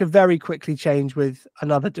 So that could very quickly change with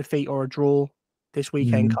another defeat or a draw this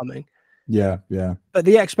weekend coming. Yeah. But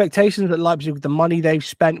the expectations that Leipzig, with the money they've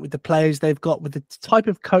spent, with the players they've got, with the type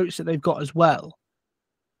of coach that they've got as well,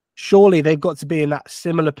 surely they've got to be in that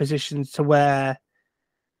similar position to where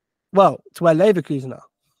Leverkusen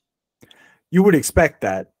are. You would expect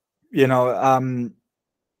that. you know,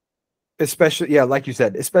 especially, yeah, like you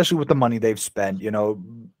said, especially with the money they've spent,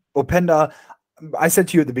 Openda, I said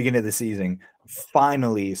to you at the beginning of the season,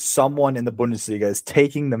 finally, someone in the Bundesliga is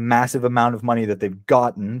taking the massive amount of money that they've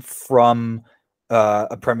gotten from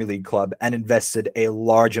a Premier League club and invested a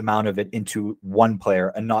large amount of it into one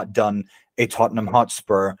player and not done a Tottenham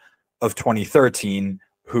Hotspur of 2013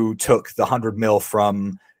 who took the 100 mil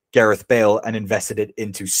from Gareth Bale and invested it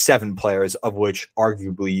into 7 players, of which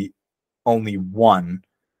arguably only one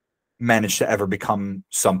managed to ever become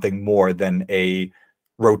something more than a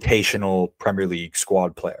rotational Premier League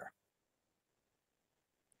squad player.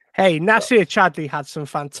 Hey, Nasir Chadli had some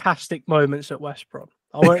fantastic moments at West Brom.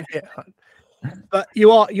 I won't get but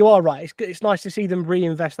you are right. It's nice to see them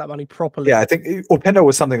reinvest that money properly. Yeah, I think Openda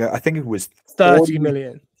was something. I think it was 30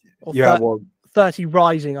 million. Or yeah, well, 30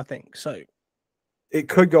 rising, I think. So it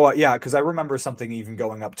could go up. Yeah, because I remember something even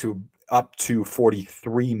going up to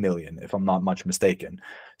 43 million, if I'm not much mistaken.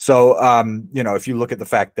 So, if you look at the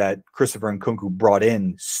fact that Christopher Nkunku brought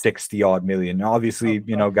in 60 odd million, obviously,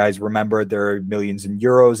 guys, remember there are millions in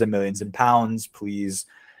euros and millions in pounds. Please,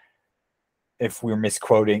 if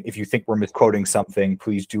you think we're misquoting something,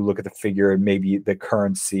 please do look at the figure and maybe the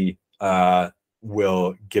currency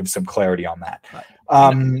will give some clarity on that.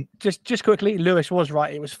 Just quickly, Lewis was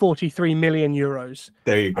right. It was 43 million euros.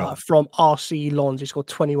 There you go. From RC Lons. He scored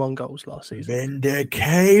 21 goals last season.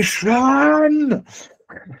 Vindication.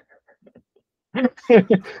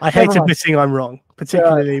 I hate admitting I'm wrong,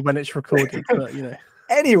 particularly when it's recorded. But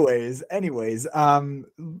Anyways,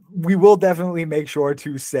 we will definitely make sure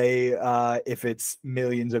to say if it's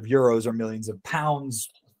millions of euros or millions of pounds,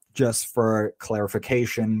 just for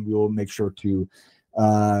clarification. We will make sure to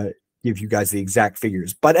give you guys the exact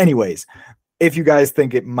figures. But anyways, if you guys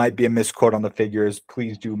think it might be a misquote on the figures,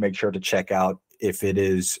 please do make sure to check out if it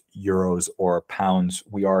is euros or pounds.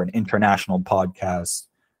 We are an international podcast.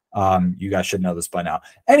 You guys should know this by now.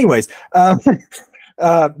 Anyways,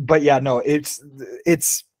 but yeah, no, it's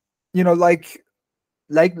like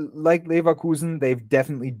Leverkusen, they've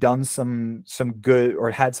definitely done some good or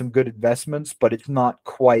had some good investments, but it's not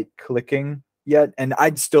quite clicking yet. And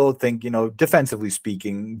I'd still think, defensively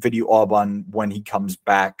speaking, Vidi Orban, when he comes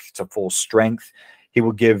back to full strength, he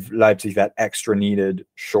will give Leipzig that extra needed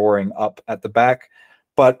shoring up at the back.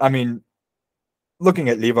 But I mean, looking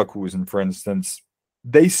at Leverkusen, for instance,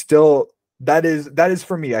 they still, that is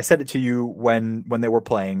for me, I said it to you when they were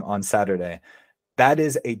playing on Saturday, that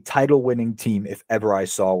is a title winning team if ever I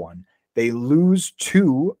saw one. They lose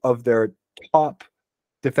 2 of their top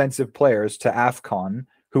defensive players to AFCON,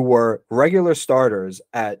 who were regular starters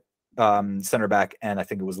at center back, and I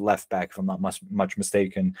think it was left back, if I'm not much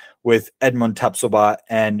mistaken, with Edmond Tapsoba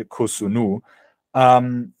and Kusunu.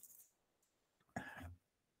 And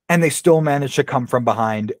they still managed to come from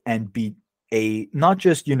behind and beat not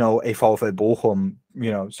just, a VfL Bochum,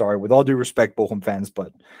 sorry, with all due respect, Bochum fans,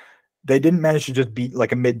 but they didn't manage to just beat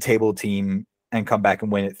like a mid-table team and come back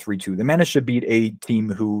and win it 3-2. They managed to beat a team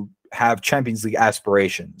who have Champions League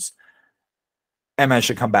aspirations and managed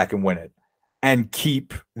to come back and win it and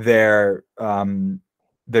keep their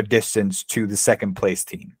distance to the second place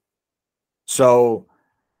team. So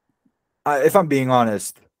if I'm being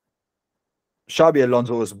honest, Xabi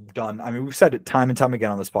Alonso has done, I mean, we've said it time and time again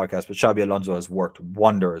on this podcast, but Xabi Alonso has worked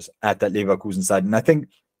wonders at that Leverkusen side. And I think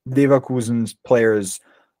Leverkusen's players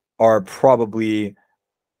are probably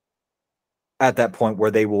at that point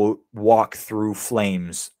where they will walk through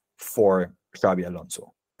flames for Xabi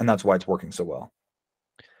Alonso. And that's why it's working so well.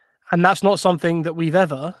 And that's not something that we've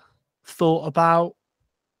ever thought about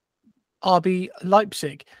RB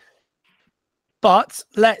Leipzig. But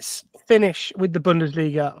let's finish with the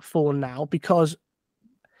Bundesliga for now, because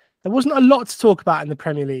there wasn't a lot to talk about in the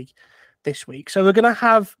Premier League this week. So we're going to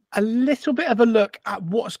have a little bit of a look at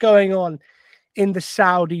what's going on in the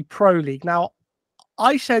Saudi Pro League. Now,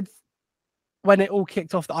 I said when it all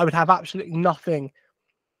kicked off that I would have absolutely nothing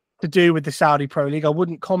to do with the Saudi Pro League. I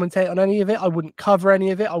wouldn't commentate on any of it. I wouldn't cover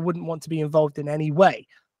any of it. I wouldn't want to be involved in any way.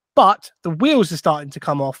 But the wheels are starting to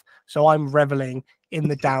come off, so I'm reveling in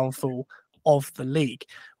the downfall of the league.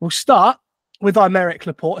 We'll start with Aymeric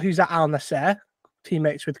Laporte, who's at Al Nassr,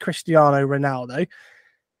 teammates with Cristiano Ronaldo.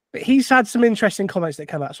 But he's had some interesting comments that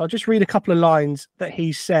come out. So I'll just read a couple of lines that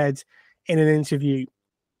he said in an interview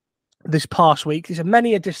this past week. He said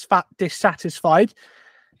many are dissatisfied.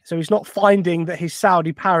 So he's not finding that his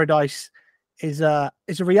Saudi paradise is a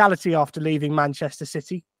reality after leaving Manchester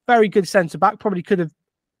City. Very good centre-back, probably could have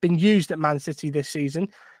been used at Man City this season.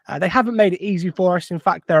 They haven't made it easy for us. In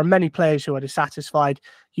fact, there are many players who are dissatisfied.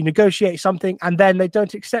 You negotiate something and then they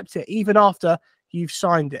don't accept it, even after you've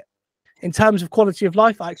signed it. In terms of quality of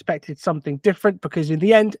life, I expected something different because in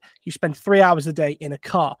the end, you spend 3 hours a day in a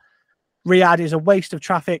car. Riyadh is a waste of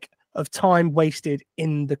traffic, of time wasted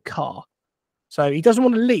in the car. So he doesn't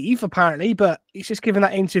want to leave, apparently, but he's just given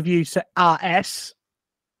that interview to RS.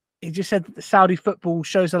 He just said that the Saudi football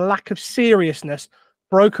shows a lack of seriousness,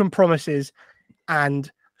 broken promises,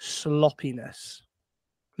 and sloppiness.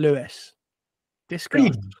 Lewis,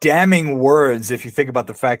 Pretty damning words if you think about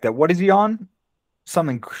the fact that what is he on?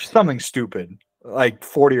 Something stupid, like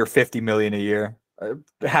 40 or 50 million a year. It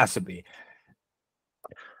has to be.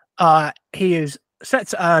 He is set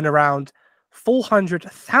to earn around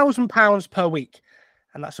 £400,000 per week,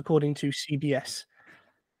 and that's according to CBS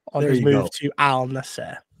on his move to Al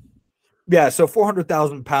Nassr. Yeah, so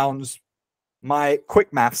 £400,000. My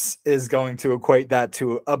quick maths is going to equate that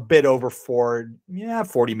to a bit over 40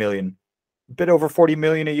 million. A bit over 40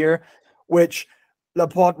 million a year, which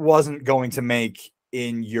Laporte wasn't going to make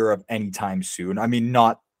in Europe anytime soon. I mean,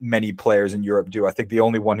 not many players in Europe do. I think the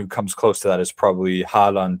only one who comes close to that is probably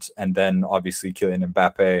Haaland, and then obviously Kylian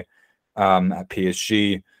Mbappe at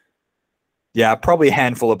PSG. Yeah, probably a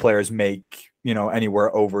handful of players make,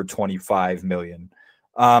 anywhere over 25 million.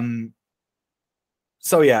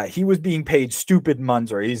 So yeah, he was being paid stupid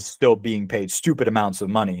amounts, or he's still being paid stupid amounts of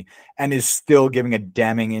money, and is still giving a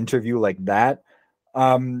damning interview like that.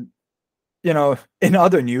 In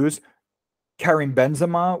other news, Karim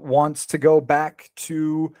Benzema wants to go back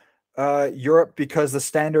to Europe because the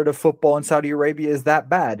standard of football in Saudi Arabia is that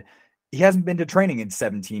bad. He hasn't been to training in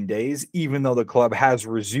 17 days, even though the club has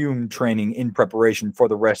resumed training in preparation for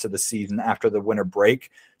the rest of the season after the winter break.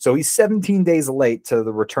 So he's 17 days late to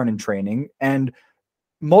the return in training, and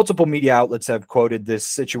multiple media outlets have quoted this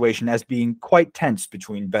situation as being quite tense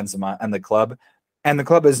between Benzema and the club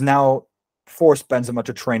has now forced Benzema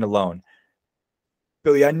to train alone.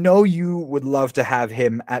 Billy, I know you would love to have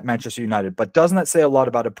him at Manchester United, but doesn't that say a lot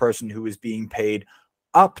about a person who is being paid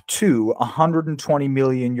up to 120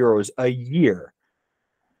 million euros a year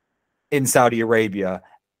in Saudi Arabia,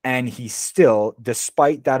 and he still,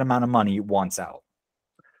 despite that amount of money, wants out?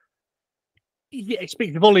 Yeah, it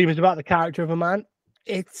speaks volumes about the character of a man.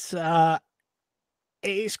 It's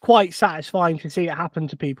quite satisfying to see it happen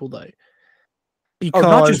to people, though. Because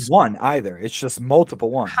not just one either. It's just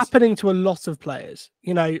multiple ones. Happening to a lot of players.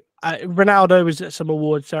 Ronaldo was at some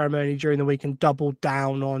award ceremony during the week and doubled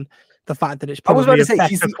down on the fact that it's probably a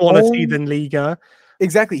better quality than Liga.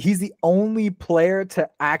 Exactly. He's the only player to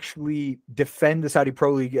actually defend the Saudi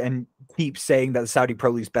Pro League and keep saying that the Saudi Pro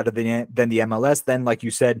League is better than the MLS. Then, like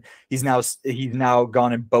you said, he's now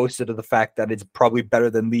gone and boasted of the fact that it's probably better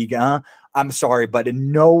than Liga. I'm sorry, but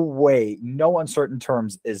in no way, no uncertain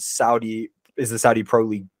terms is the Saudi Pro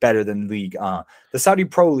League better than League? The Saudi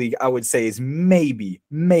Pro League, I would say, is maybe,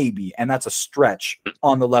 and that's a stretch,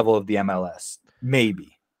 on the level of the MLS.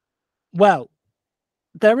 Maybe. Well,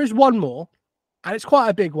 there is one more, and it's quite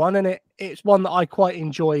a big one, and it's one that I quite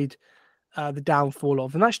enjoyed the downfall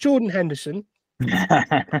of, and that's Jordan Henderson.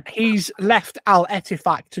 He's left Al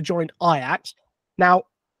Ettifaq to join Ajax. Now,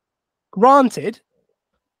 granted,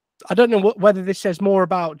 I don't know whether this says more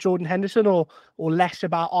about Jordan Henderson or less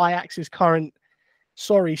about Ajax's current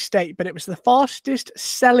state, but it was the fastest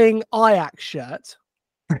selling Ajax shirt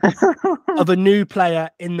of a new player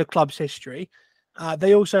in the club's history.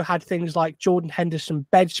 They also had things like Jordan Henderson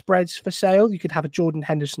bedspreads for sale. You could have a Jordan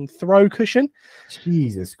Henderson throw cushion.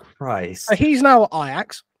 Jesus Christ. So he's now at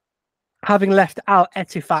Ajax, having left Al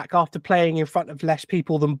Ettifaq after playing in front of less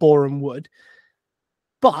people than Boreham Wood.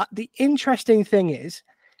 But the interesting thing is,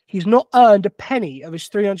 he's not earned a penny of his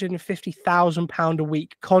 £350,000 a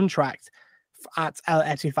week contract at Al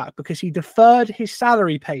Ettifaq because he deferred his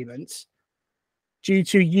salary payments due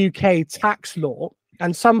to UK tax law.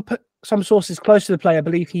 And some sources close to the player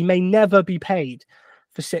believe he may never be paid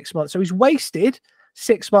for 6 months. So he's wasted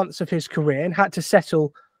 6 months of his career and had to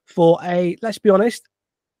settle for let's be honest,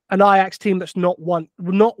 an Ajax team that's not what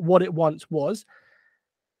it once was.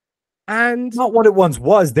 And not what it once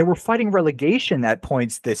was. They were fighting relegation at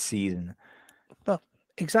points this season. Well,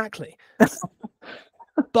 exactly.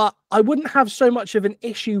 But I wouldn't have so much of an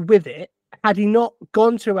issue with it had he not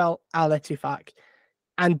gone to Al Ettifaq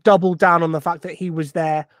and doubled down on the fact that he was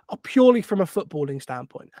there purely from a footballing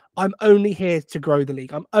standpoint. I'm only here to grow the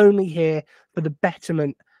league. I'm only here for the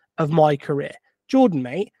betterment of my career. Jordan,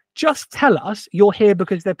 mate, just tell us you're here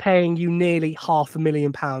because they're paying you nearly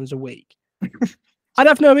 £500,000 a week. I'd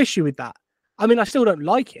have no issue with that. I mean, I still don't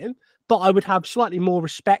like him, but I would have slightly more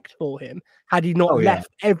respect for him had he not left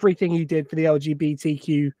everything he did for the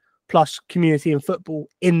LGBTQ plus community in football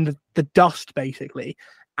in the dust, basically,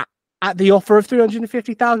 at the offer of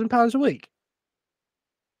 £350,000 a week.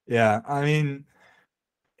 Yeah, I mean,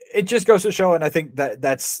 it just goes to show, and I think I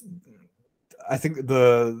think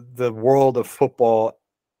the world of football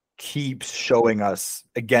keeps showing us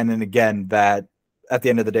again and again that at the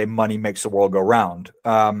end of the day, money makes the world go round.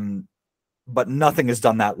 But nothing has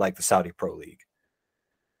done that like the Saudi Pro League.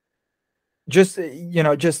 Just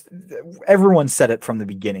everyone said it from the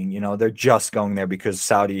beginning. They're just going there because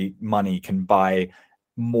Saudi money can buy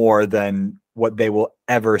more than what they will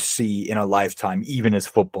ever see in a lifetime, even as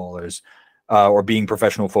footballers or being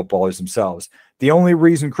professional footballers themselves. The only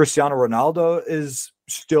reason Cristiano Ronaldo is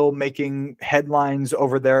still making headlines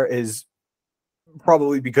over there is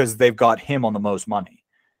probably because they've got him on the most money.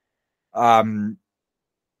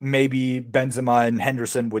 Maybe Benzema and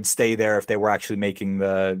Henderson would stay there if they were actually making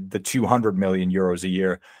the 200 million euros a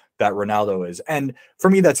year that Ronaldo is. And for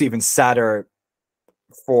me, that's even sadder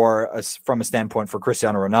for us from a standpoint for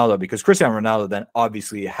Cristiano Ronaldo, because Cristiano Ronaldo then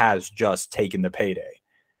obviously has just taken the payday.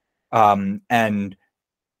 And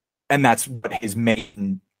that's what his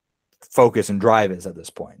main focus and drive is at this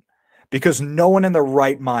point. Because no one in their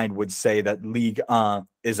right mind would say that Ligue 1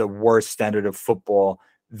 is a worse standard of football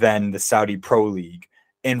than the Saudi Pro League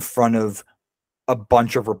in front of a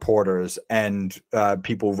bunch of reporters and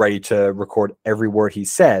people ready to record every word he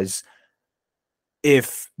says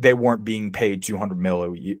if they weren't being paid 200 mil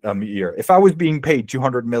a year. If I was being paid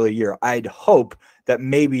 200 mil a year, I'd hope that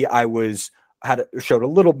maybe I showed a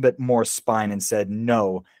little bit more spine and said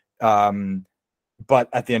no. But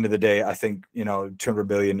at the end of the day, I think, 200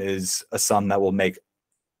 billion is a sum that will make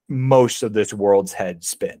most of this world's head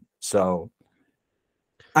spin. So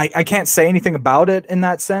I can't say anything about it in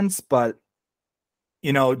that sense, but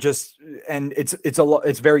and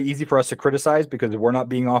it's very easy for us to criticize because we're not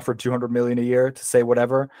being offered 200 million a year to say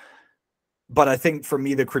whatever. But I think for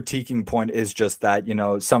me, the critiquing point is just that,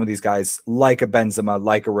 some of these guys like a Benzema,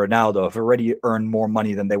 like a Ronaldo, have already earned more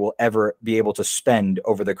money than they will ever be able to spend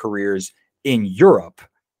over their careers in Europe.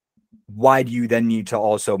 Why do you then need to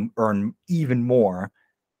also earn even more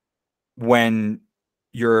when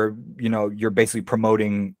you're basically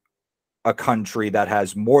promoting a country that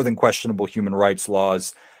has more than questionable human rights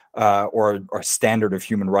laws or standard of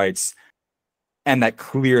human rights, and that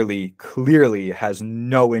clearly has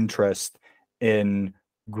no interest in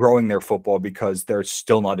growing their football because they're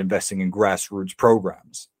still not investing in grassroots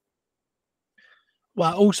programs?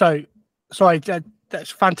 Well, also, sorry,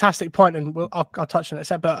 that's a fantastic point, and I'll touch on it in a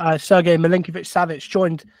sec, but Sergei Milinkovic-Savic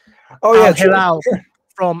joined Al Hilal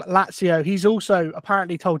from Lazio. He's also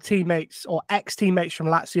apparently told teammates or ex-teammates from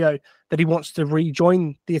Lazio that he wants to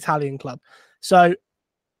rejoin the Italian club. So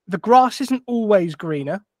the grass isn't always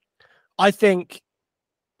greener. I think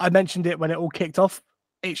I mentioned it when it all kicked off.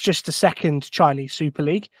 It's just the second Chinese Super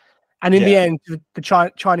League. And in the end,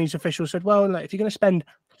 the Chinese officials said, well, if you're going to spend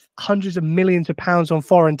hundreds of millions of pounds on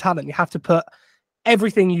foreign talent, you have to put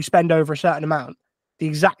everything you spend over a certain amount, the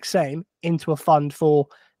exact same, into a fund for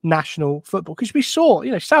national football. Because we saw,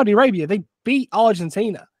 Saudi Arabia, they beat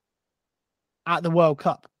Argentina at the World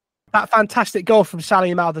Cup. That fantastic goal from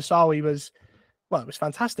Salim Al-Dasawi it was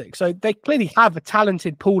fantastic. So they clearly have a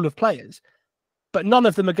talented pool of players, but none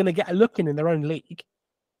of them are going to get a look in their own league.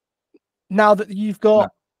 Now that you've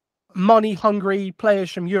got money-hungry players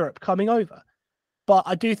from Europe coming over. But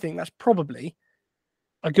I do think that's probably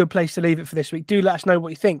a good place to leave it for this week. Do let us know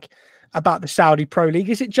what you think about the Saudi Pro League.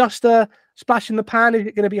 Is it just a splash in the pan? Is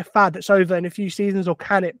it going to be a fad that's over in a few seasons, or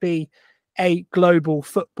can it be a global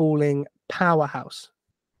footballing powerhouse?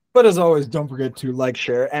 But as always, don't forget to like,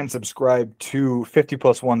 share, and subscribe to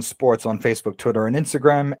 50+1 Sports on Facebook, Twitter, and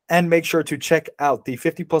Instagram. And make sure to check out the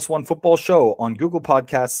 50+1 Football Show on Google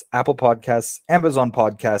Podcasts, Apple Podcasts, Amazon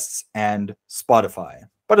Podcasts, and Spotify.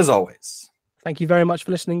 But as always, thank you very much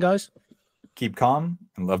for listening, guys. Keep calm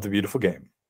and love the beautiful game.